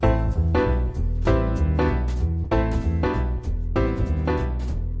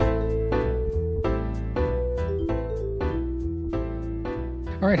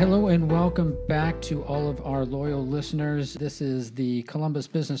hello and welcome back to all of our loyal listeners. This is the Columbus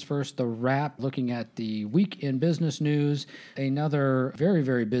Business First, the wrap, looking at the week in business news. Another very,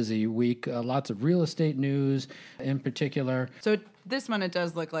 very busy week. Lots of real estate news in particular. So this one, it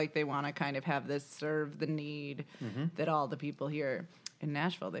does look like they want to kind of have this serve the need that all the people here in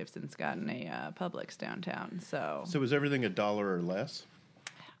Nashville, they've since gotten a Publix downtown. So is everything $1 or less?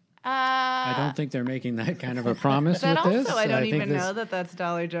 I don't think they're making that kind of a promise that with also, this. I don't even know that that's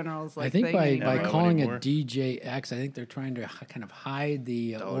Dollar General's I think thing by anymore. calling it anymore. DJX, I think they're trying to kind of hide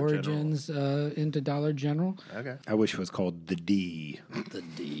the origins into Dollar General. Okay. I wish it was called the D. The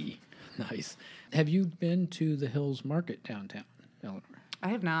D. Nice. Have you been to the Hills Market downtown, Eleanor? I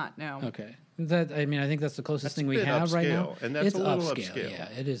have not, no. Okay. I think that's the closest thing we bit have right now. upscale, and that's it's a little upscale. Yeah,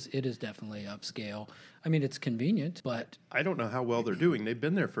 it is definitely upscale. I mean, it's convenient, but I don't know how well they're doing. They've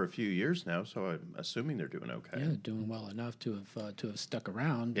been there for a few years now, so I'm assuming they're doing okay. yeah, doing well enough to have stuck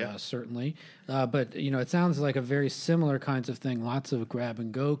around. Yeah. Certainly. But it sounds like a very similar kinds of thing. Lots of grab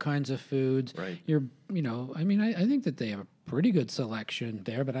and go kinds of foods. Right. I think that they have a pretty good selection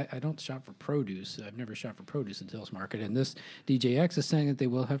there, but I don't shop for produce. I've never shopped for produce at Hills Market, and this DJX is saying that they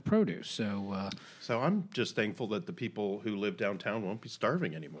will have produce. So I'm just thankful that the people who live downtown won't be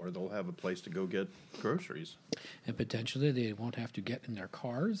starving anymore. They'll have a place to go get groceries. And potentially they won't have to get in their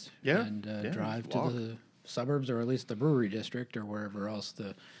cars Yeah. and Yeah, drive to walk. the suburbs or at least the brewery district or wherever else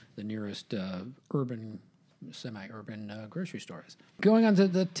the nearest semi-urban grocery store is. Going on to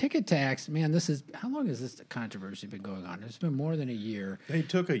the ticket tax, man, how long has this controversy been going on? It's been more than a year. They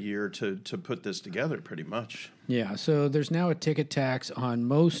took a year to put this together, pretty much. Yeah, so there's now a ticket tax on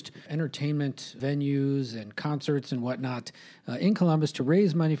most entertainment venues and concerts and whatnot in Columbus to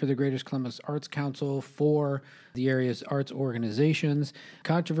raise money for the Greater Columbus Arts Council for the area's arts organizations.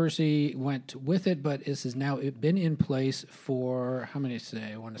 Controversy went with it, but this has now been in place for, how many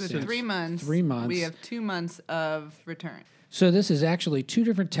today? I want to say 3 months. 3 months. We have 2 months of return. So this is actually two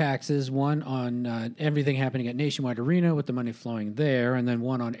different taxes, one on everything happening at Nationwide Arena with the money flowing there, and then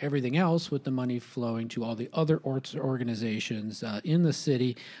one on everything else with the money flowing to all the other arts organizations in the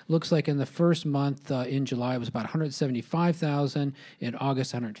city. Looks like in the first month in July it was about $175,000, in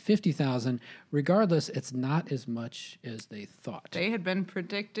August $150,000. Regardless, it's not as much as they thought. They had been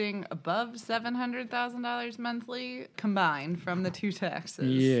predicting above $700,000 monthly combined from the two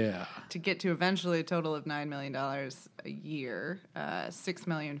taxes. Yeah. To get to eventually a total of $9 million a year, $6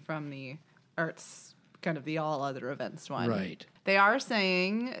 million from the arts, kind of the all other events one. Right. They are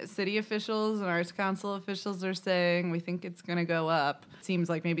saying, city officials and arts council officials are saying, we think it's going to go up. Seems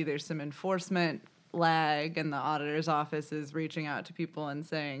like maybe there's some enforcement lag, and the auditor's office is reaching out to people and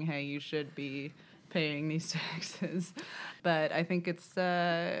saying, hey, you should be paying these taxes. But I think it's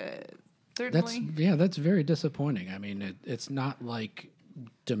certainly... That's very disappointing. I mean, it's not like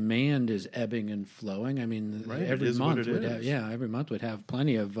demand is ebbing and flowing. I mean, Right, every month would have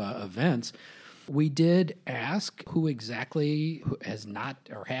plenty of events. We did ask who exactly has not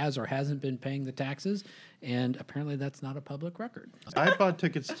or has or hasn't been paying the taxes, and apparently that's not a public record. I bought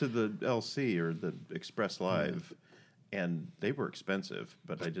tickets to the LC or the Express Live, and they were expensive,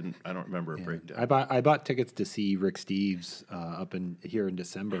 but I don't remember a breakdown. I bought tickets to see Rick Steves here in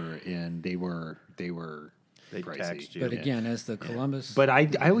December, and they were They pricey. taxed you. But again, as the Columbus... But I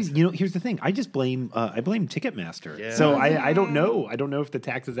always, here's the thing. I just blame Ticketmaster. Yeah. So I don't know. I don't know if the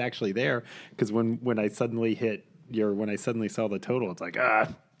tax is actually there, because when I suddenly saw the total, it's like,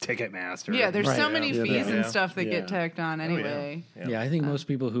 Ticketmaster. Yeah, there's so many fees and Yeah. stuff that Yeah. get tacked on anyway. Yeah, I think most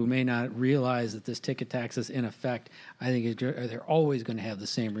people who may not realize that this ticket tax is in effect, I think they're always going to have the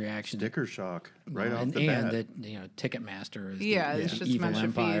same reaction. Sticker shock right off and, the bat. and that Ticketmaster is it's just a evil bunch of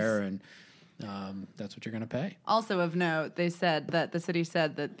empire, fees. and that's what you're going to pay. Also of note, the city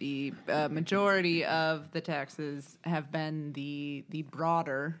said that the majority of the taxes have been the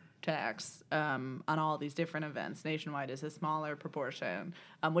broader tax on all these different events. Nationwide is a smaller proportion,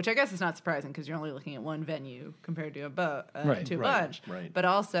 which I guess is not surprising because you're only looking at one venue compared to a bunch. Right. But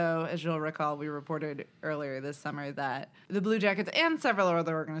also, as you'll recall, we reported earlier this summer that the Blue Jackets and several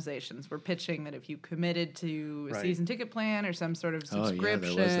other organizations were pitching that if you committed to a season ticket plan or some sort of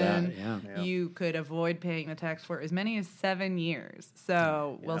subscription, there was that, you could avoid paying the tax for as many as 7 years.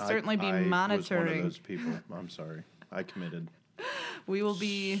 So we'll certainly be monitoring. I was one of those people. I'm sorry. I committed. We will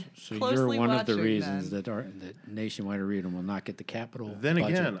be So closely you're one of the watching reasons then. that Nationwide Arena will not get the capital Then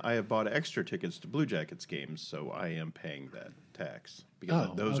budget. again, I have bought extra tickets to Blue Jackets games, so I am paying that tax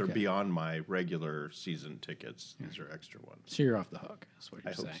because those are beyond my regular season tickets. These are extra ones. So you're off the hook. That's what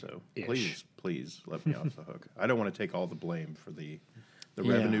you're I saying. hope so. Please let me off the hook. I don't want to take all the blame for the the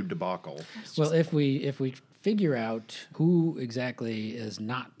revenue debacle. Well, if we figure out who exactly is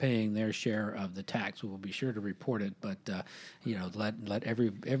not paying their share of the tax, we will be sure to report it. But let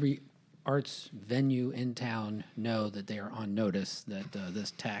every arts venue in town know that they are on notice that this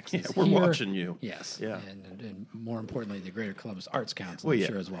tax is we're here. watching you. Yes. Yeah. And more importantly, the Greater Columbus Arts Council, Well, I'm yeah.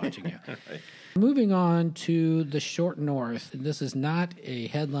 sure, is watching you. Right. Moving on to the Short North. This is not a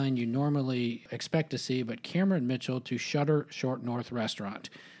headline you normally expect to see, but Cameron Mitchell to shutter Short North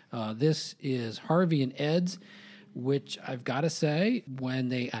restaurant. This is Harvey and Ed's, which I've got to say, when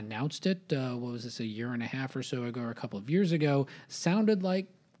they announced it, what was this, a year and a half or so ago, or a couple of years ago, sounded like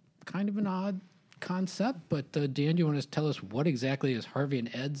kind of an odd concept. But Dan, do you want to tell us what exactly is Harvey and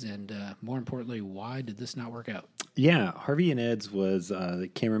Ed's, and more importantly, why did this not work out? Yeah, Harvey and Ed's was the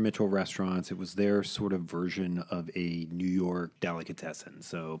Cameron Mitchell restaurants. It was their sort of version of a New York delicatessen.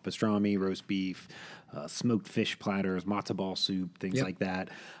 So pastrami, roast beef, smoked fish platters, matzo ball soup, things like that.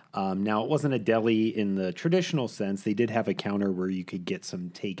 Now, it wasn't a deli in the traditional sense. They did have a counter where you could get some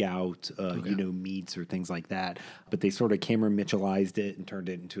takeout, meats or things like that. But they sort of Cameron Mitchellized it and turned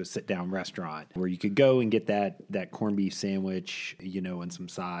it into a sit-down restaurant where you could go and get that corned beef sandwich, and some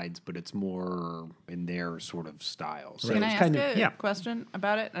sides, but it's more in their sort of style. So Can I it's ask a question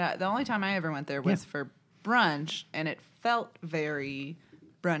about it? The only time I ever went there was for brunch, and it felt very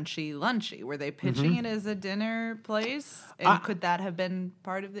brunchy, lunchy. Were they pitching it as a dinner place? And could that have been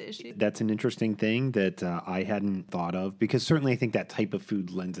part of the issue? That's an interesting thing that I hadn't thought of, because certainly I think that type of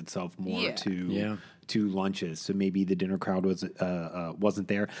food lends itself more to lunches. So maybe the dinner crowd wasn't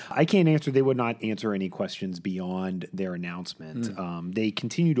there. I can't answer. They would not answer any questions beyond their announcement. They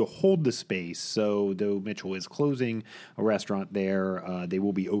continue to hold the space. So though Mitchell is closing a restaurant there, they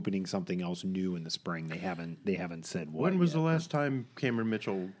will be opening something else new in the spring. They haven't said what. When was yet. the last time Cameron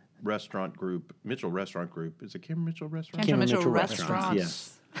Mitchell Restaurant Group, Is it Cameron Mitchell Restaurant? Cameron Mitchell Mitchell Restaurants,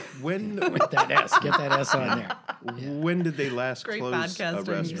 Restaurants. When Get that S on there. when did they last Great close a podcasting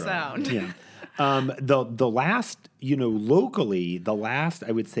restaurant? sound. Yeah. The last, locally, the last,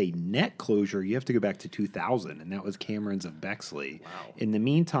 I would say, net closure, you have to go back to 2000, and that was Cameron's of Bexley. Wow. In the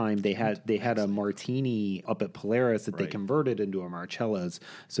meantime, they had a Martini up at Polaris that they converted into a Marcella's,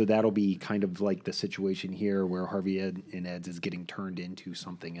 so that'll be kind of like the situation here where Harvey and Ed's is getting turned into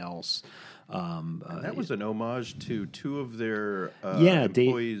something else. That was an homage to two of their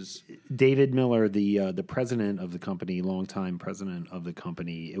employees. David Miller, the president of the company, longtime president of the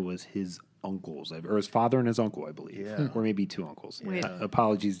company, it was his uncles, or his father and his uncle, I believe, or maybe two uncles.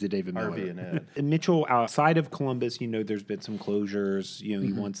 Apologies to David Miller. Harvey and Ed. And Mitchell, outside of Columbus, there's been some closures.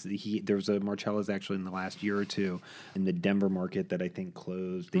 There was a Marcella's actually in the last year or two in the Denver market that I think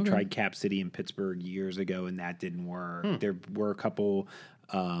closed. They tried Cap City in Pittsburgh years ago, and that didn't work. There were a couple.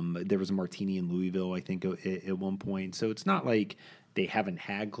 There was a Martini in Louisville, I think, at one point. So it's not like they haven't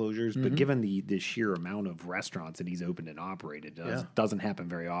had closures, but given the sheer amount of restaurants that he's opened and operated, doesn't happen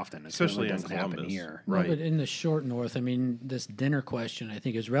very often. Especially doesn't in Columbus. happen here. Right. But in the Short North, this dinner question I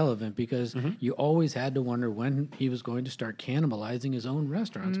think is relevant because you always had to wonder when he was going to start cannibalizing his own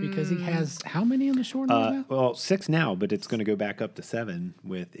restaurants because he has how many in the Short North now? Well, 6 now, but it's going to go back up to 7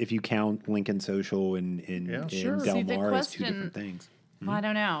 if you count Lincoln Social and Del Mar as 2 different things. Well, I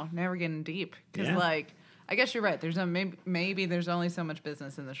don't know. Now we're getting deep because, I guess you're right. There's maybe there's only so much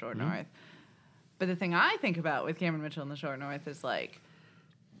business in the Short North. But the thing I think about with Cameron Mitchell in the Short North is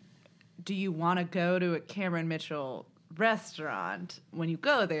do you want to go to a Cameron Mitchell restaurant when you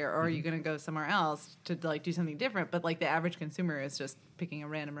go there, or are you going to go somewhere else to do something different? But the average consumer is just picking a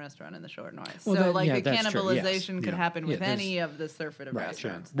random restaurant in the Short North. Well, so the cannibalization could happen with any of the surfeit of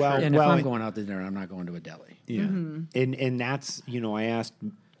restaurants. And if I'm going out to dinner, I'm not going to a deli. Yeah, and that's I asked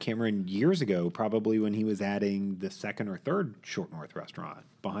Cameron years ago, probably when he was adding the second or third Short North restaurant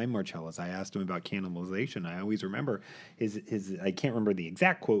behind Marcella's. I asked him about cannibalization. I always remember his I can't remember the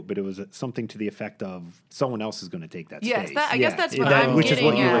exact quote, but it was something to the effect of someone else is going to take that space. I guess that's what I'm which is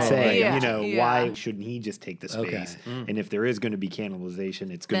what you were at. saying. Why shouldn't he just take the space? Okay. And if there is going to be cannibalization,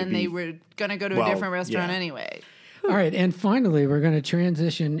 it's going to be. Then they were going to go to a different restaurant anyway. All right, and finally, we're going to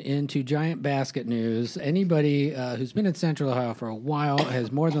transition into giant basket news. Anybody who's been in Central Ohio for a while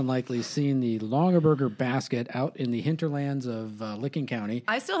has more than likely seen the Longaberger basket out in the hinterlands of Licking County.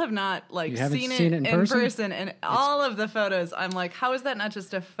 I still have not seen it in person, and all of the photos, I'm like, how is that not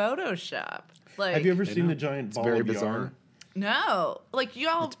just a Photoshop? Have you ever seen the giant ball very of bizarre. yarn? No,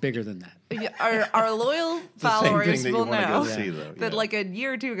 y'all. It's bigger than that. Our loyal followers will know that a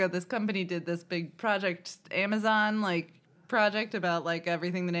year or two ago, this company did this big project, Amazon project about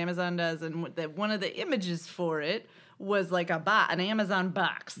everything that Amazon does, and that one of the images for it was like an Amazon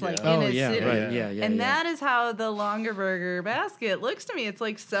box, like in Oh, a yeah, city. right. Yeah, And that is how the Longaberger basket looks to me. It's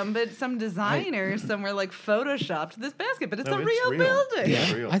like some designer somewhere like photoshopped this basket, but it's No, a it's real real. building.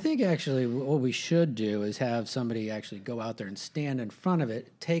 Yeah. Real. I think actually what we should do is have somebody actually go out there and stand in front of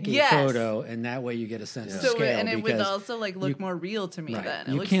it, take a Yes. photo, and that way you get a sense of So scale. and it would because also like look more real to me right, then.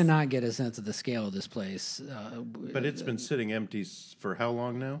 It you looks, cannot get a sense of the scale of this place. But it's been sitting empty for how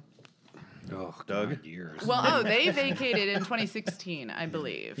long now? Oh, Doug? God, years. Well, they vacated in 2016, I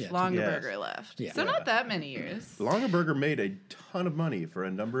believe. Yeah. Longaberger Yes. left. Yeah. So not that many years. Longaberger made a ton of money for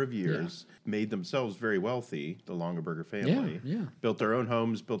a number of years, made themselves very wealthy, the Longaberger family. Yeah. Built their own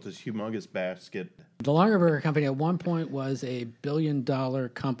homes, built this humongous basket. The Longaberger Company at one point was a $1 billion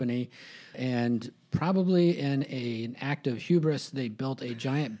company, and probably in an act of hubris, they built a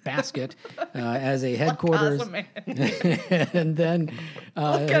giant basket as a headquarters. Awesome, man. And then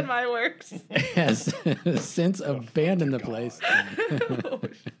Look at my works. has since abandoned the place.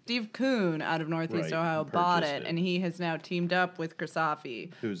 Steve Kuhn out of Northeast Right, Ohio purchased bought it, it. and he has now teamed up with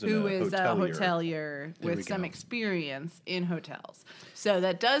Krisafi, Who's who a is a hotelier. hotelier we with some go. experience in hotels. So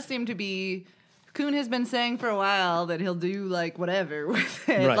that does seem to be. Kuhn has been saying for a while that he'll do like whatever with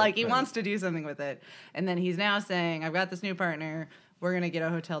it. Right, like he right. wants to do something with it. And then he's now saying, I've got this new partner. We're going to get a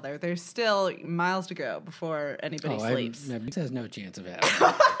hotel there. There's still miles to go before anybody sleeps. It has no chance of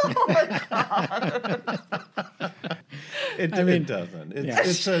happening. It doesn't.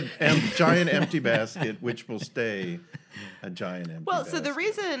 It's a giant empty basket, which will stay a giant empty Well, basket. so the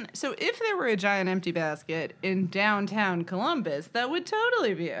reason, if there were a giant empty basket in downtown Columbus, that would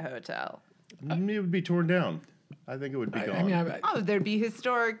totally be a hotel. It would be torn down. I think it would be gone. I mean, Oh, there'd be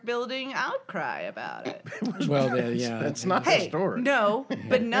historic building outcry about it. That's not Hey, historic. no,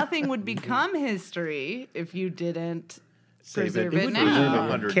 but nothing would become history if you didn't Save preserve it it for now.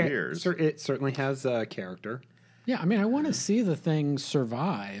 100 years. It certainly has character. yeah, I mean, I want to see the thing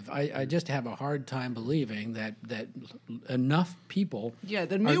survive. I just have a hard time believing that enough people. Yeah,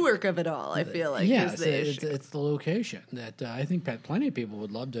 the Newark of it all, I feel like, Yes, is the issue. it's the location that I think plenty of people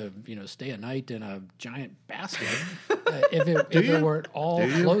would love to, stay a night in a giant basket if it were all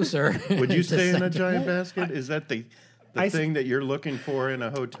closer. Would you to stay in a Central- giant basket? Is that the thing that you're looking for in a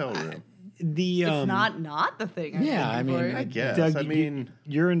hotel room? It's not the thing. I'm Yeah, looking I mean, for. I guess. Doug, I mean,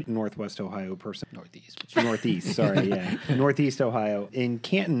 you're a Northwest Ohio person. Northeast. Northeast, sorry, yeah. Northeast Ohio. In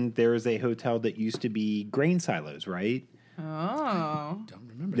Canton, there is a hotel that used to be grain silos, right? Oh. Don't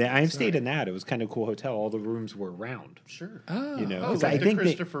remember. Yeah, that. I've stayed in that. It was kind of a cool hotel. All the rooms were round. sure. Oh, You know, Oh, 'cause like I the think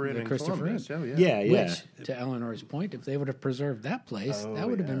Christopher Inn the in Christopher Columbus. Inn. Oh, yeah. yeah, yeah. Which, to Eleanor's point, if they would have preserved that place, that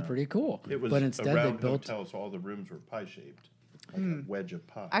would have been yeah. pretty cool. It was but a instead they round built. hotel, so all the rooms were pie-shaped. Like a wedge of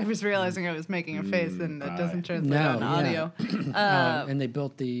pie. I was realizing I was making a face and that doesn't translate No, on audio. And they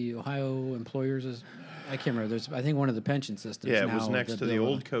built the Ohio Employers. I can't remember. There's, I think, one of the pension systems. Yeah, it was now next that to the they'll-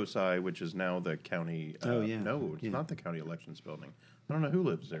 old COSI, which is now the county. Oh, yeah. No, it's not the county elections building. I don't know who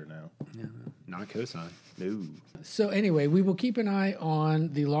lives there now. Not Cosign. No. So anyway, we will keep an eye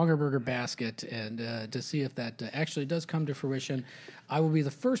on the Longaberger basket and to see if that actually does come to fruition. I will be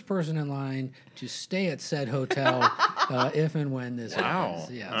the first person in line to stay at said hotel if and when this Wow.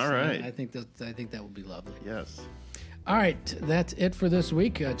 happens. Yes, All right. I think that would be lovely. Yes. All right, that's it for this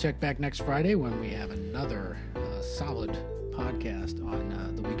week. Check back next Friday when we have another solid podcast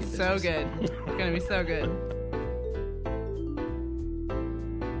on the weekend. So good. It's going to be so good.